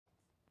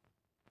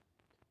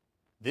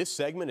This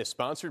segment is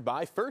sponsored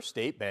by First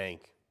State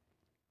Bank.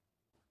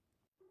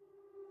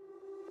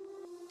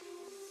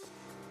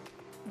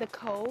 The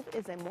Cove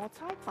is a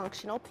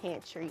multifunctional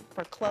pantry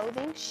for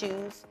clothing,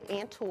 shoes,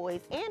 and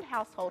toys and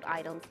household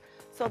items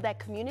so that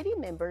community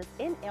members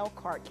in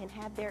Elkhart can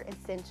have their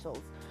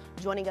essentials.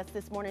 Joining us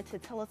this morning to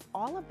tell us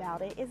all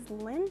about it is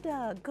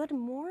Linda. Good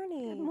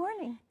morning. Good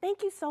morning.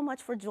 Thank you so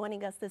much for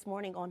joining us this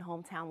morning on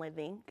Hometown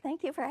Living.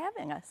 Thank you for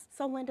having us.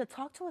 So Linda,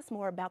 talk to us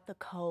more about the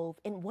Cove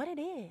and what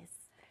it is.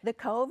 The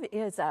Cove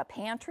is a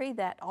pantry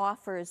that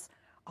offers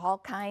all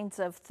kinds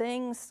of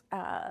things,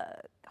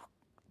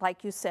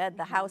 like you said,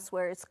 the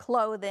housewares,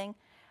 clothing,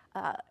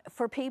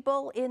 for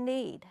people in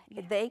need.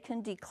 Yeah. They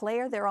can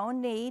declare their own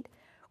need.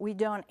 We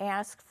don't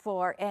ask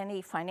for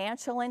any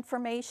financial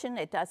information.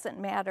 It doesn't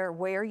matter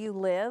where you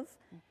live.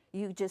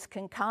 You just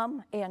can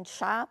come and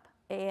shop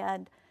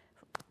and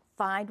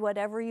find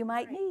whatever you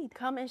might need.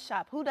 Come and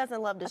shop. Who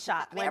doesn't love to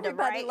shop, Linda,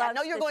 Everybody right? loves I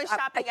know you're to going shop.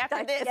 shopping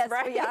after this, Yes,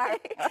 right? we are.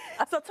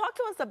 So talk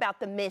to us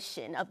about the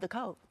mission of the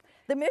Cove.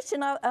 The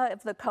mission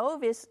of the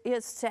Cove is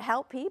to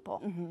help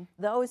people.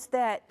 Those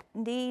that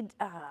need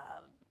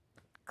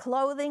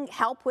clothing,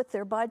 help with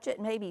their budget,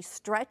 maybe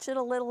stretch it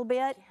a little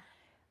bit.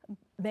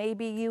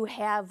 Maybe you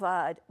have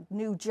a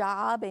new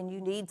job and you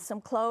need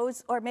some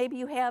clothes, or maybe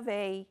you have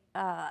a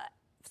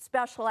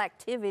special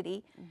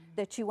activity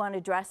that you want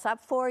to dress up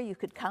for. You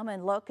could come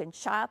and look and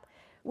shop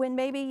when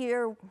maybe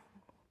your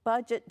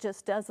budget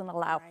just doesn't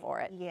allow for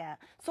it. Yeah.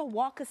 So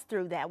walk us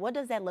through that. What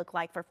does that look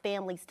like for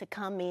families to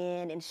come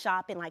in and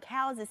shop? And like,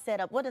 how is it set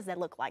up? What does that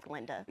look like,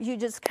 Linda? You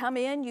just come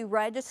in, you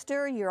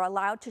register, you're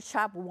allowed to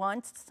shop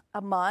once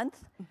a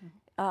month.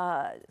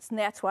 And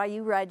that's why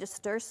you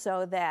register,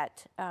 so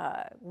that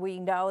we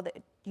know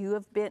that you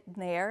have been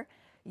there.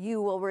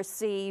 You will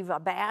receive a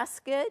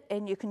basket,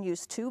 and you can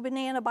use 2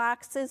 banana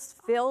boxes,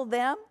 fill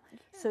them,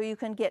 so you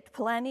can get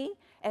plenty.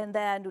 And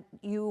then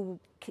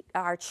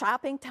our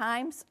shopping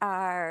times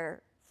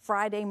are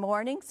Friday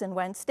mornings and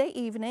Wednesday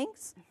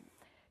evenings.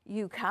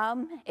 You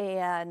come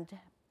and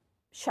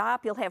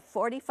shop. You'll have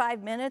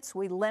 45 minutes.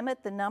 We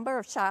limit the number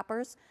of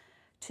shoppers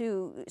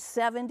to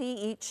 70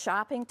 each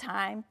shopping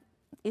time.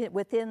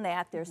 Within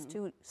that, there's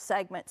 2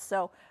 segments,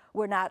 so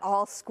we're not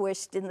all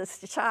squished in the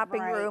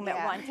shopping room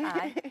at one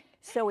time.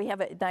 So we have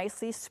it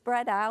nicely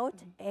spread out,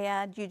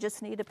 and you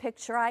just need a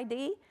picture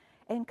ID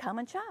and come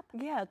and shop.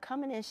 Yeah,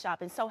 coming and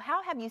shopping. So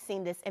how have you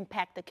seen this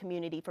impact the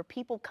community for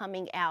people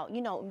coming out,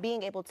 you know,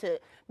 being able to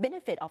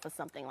benefit off of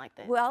something like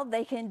this? Well,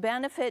 they can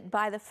benefit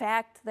by the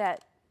fact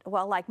that,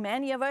 well, like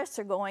many of us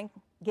are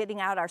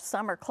getting out our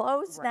summer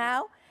clothes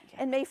now,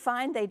 and may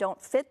find they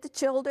don't fit the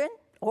children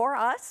or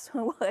us,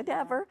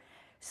 whatever.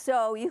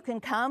 So you can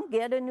come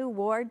get a new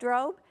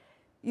wardrobe.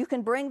 You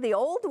can bring the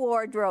old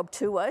wardrobe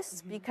to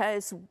us,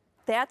 because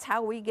that's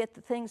how we get the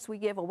things we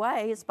give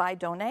away, is by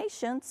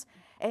donations.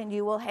 And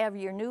you will have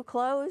your new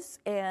clothes,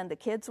 and the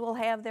kids will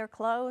have their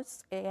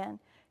clothes, and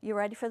you're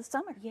ready for the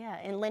summer. Yeah,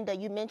 and Linda,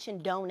 you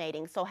mentioned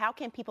donating. So how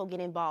can people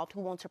get involved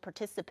who want to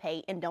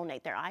participate and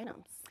donate their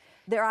items?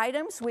 Their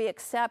items, we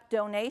accept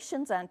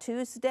donations on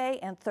Tuesday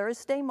and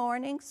Thursday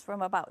mornings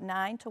from about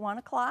 9 to 1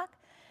 o'clock.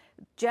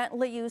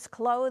 Gently used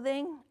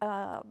clothing,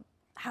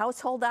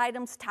 household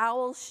items,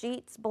 towels,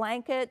 sheets,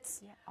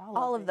 blankets,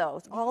 all of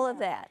those, all of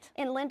that.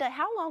 And Linda,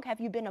 how long have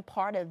you been a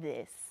part of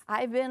this?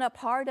 I've been a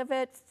part of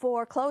it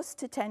for close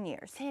to 10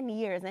 years. 10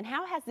 years. And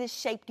how has this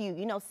shaped you?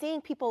 You know,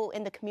 seeing people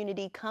in the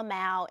community come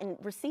out and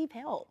receive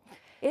help.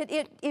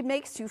 It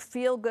makes you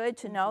feel good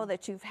to know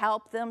that you've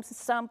helped them.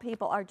 Some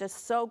people are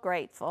just so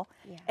grateful.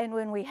 And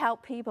when we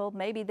help people,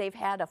 maybe they've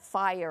had a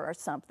fire or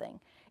something,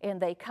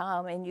 and they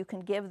come, and you can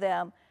give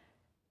them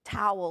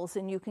towels,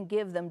 and you can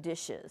give them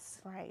dishes,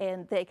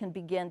 and they can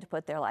begin to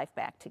put their life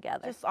back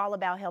together. Just all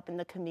about helping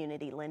the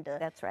community, Linda.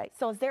 That's right.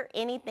 So is there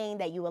anything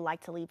that you would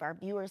like to leave our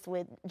viewers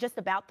with, just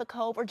about the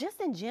Cove, or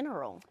just in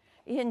general?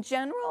 In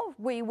general,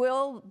 we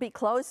will be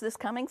closed this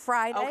coming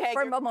Friday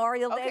for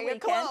Memorial Day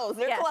weekend. Closed.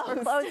 You're closed.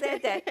 We're closed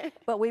that day.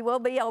 But we will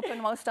be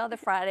open most other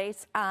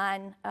Fridays.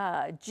 On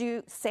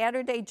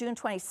Saturday, June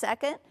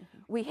 22nd,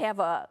 we have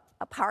a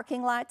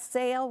parking lot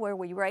sale where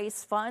we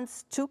raise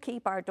funds to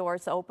keep our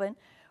doors open.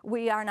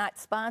 We are not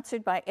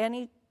sponsored by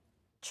any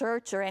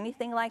church or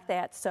anything like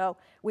that, so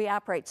we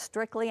operate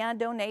strictly on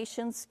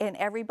donations, and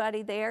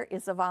everybody there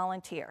is a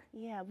volunteer.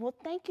 Yeah, well,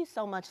 thank you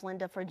so much,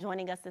 Linda, for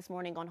joining us this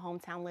morning on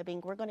Hometown Living.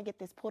 We're going to get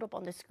this pulled up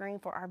on the screen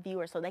for our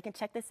viewers so they can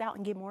check this out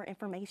and get more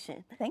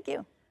information. Thank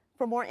you.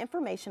 For more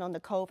information on the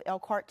Cove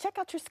Elkhart, check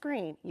out your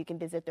screen. You can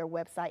visit their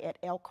website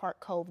at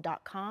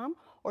elkhartcove.com,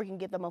 or you can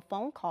give them a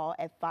phone call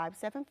at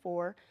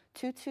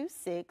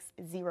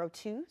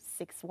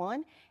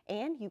 574-226-0261,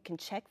 and you can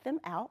check them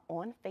out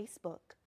on Facebook.